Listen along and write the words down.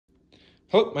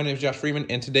Hello, my name is Josh Freeman,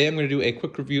 and today I'm going to do a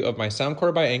quick review of my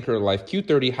Soundcore by Anker Life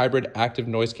Q30 Hybrid Active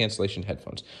Noise Cancellation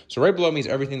Headphones. So right below me is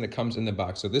everything that comes in the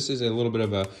box. So this is a little bit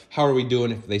of a, how are we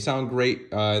doing? If they sound great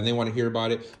and they want to hear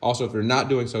about it. Also, if they're not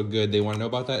doing so good, they want to know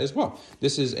about that as well.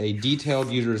 This is a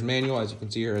detailed user's manual. As you can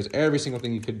see here, has every single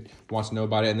thing you could want to know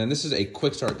about it. And then this is a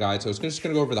quick start guide. So it's just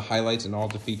going to go over the highlights and all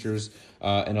the features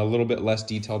in a little bit less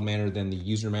detailed manner than the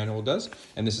user manual does.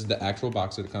 And this is the actual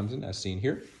box that it comes in, as seen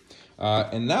here.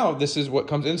 And now this is what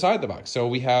comes inside the box. So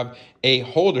we have a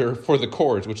holder for the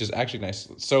cords, which is actually nice.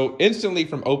 So instantly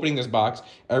from opening this box,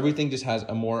 everything just has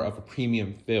a more of a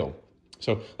premium feel.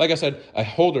 So like I said, a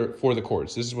holder for the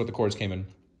cords. This is what the cords came in.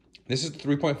 This is the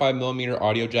 3.5 millimeter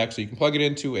audio jack, so you can plug it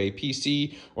into a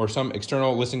PC or some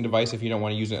external listening device if you don't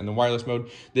want to use it in the wireless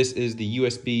mode. This is the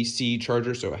USB-C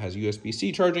charger, so it has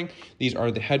USB-C charging. These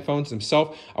are the headphones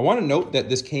themselves. I want to note that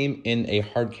this came in a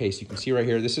hard case. You can see right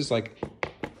here, this is like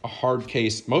a hard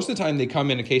case. Most of the time they come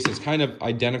in a case that's kind of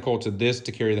identical to this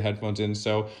to carry the headphones in.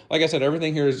 So like I said,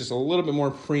 everything here is just a little bit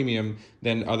more premium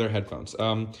than other headphones.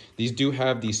 These do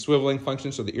have the swiveling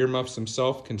function, so the earmuffs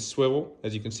themselves can swivel,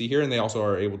 as you can see here, and they also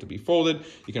are able to be folded.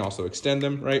 You can also extend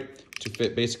them, right, to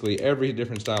fit basically every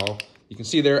different style. You can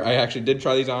see there, I actually did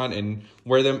try these on and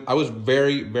wear them. I was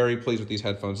very, very pleased with these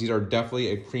headphones. These are definitely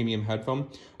a premium headphone.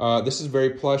 This is very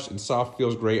plush and soft,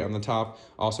 feels great on the top.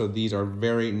 Also, these are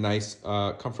very nice,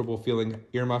 comfortable feeling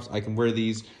earmuffs. I can wear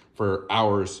these for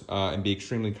hours and be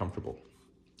extremely comfortable.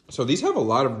 So these have a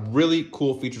lot of really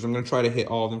cool features. I'm going to try to hit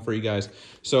all of them for you guys.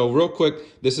 So real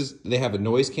quick, they have a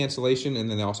noise cancellation, and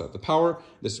then they also have the power.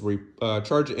 This is where you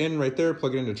charge it in right there,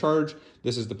 plug it into charge.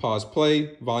 This is the pause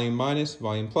play, volume minus,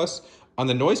 volume plus. On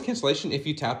the noise cancellation, if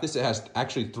you tap this, it has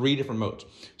actually 3 different modes.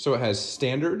 So it has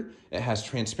standard, it has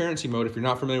transparency mode. If you're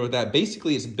not familiar with that,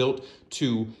 basically it's built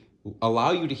to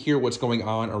allow you to hear what's going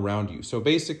on around you. So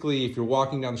basically, if you're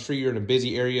walking down the street, you're in a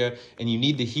busy area and you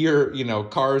need to hear,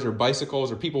 cars or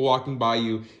bicycles or people walking by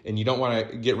you and you don't want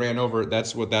to get ran over,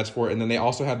 that's what that's for. And then they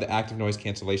also have the active noise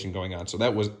cancellation going on. So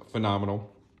that was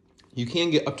phenomenal. You can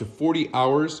get up to 40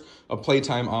 hours of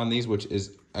playtime on these, which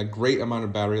is a great amount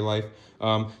of battery life.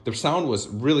 The sound was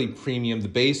really premium. The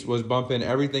bass was bumping.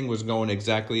 Everything was going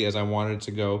exactly as I wanted it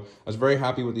to go. I was very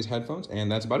happy with these headphones,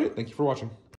 and that's about it. Thank you for watching.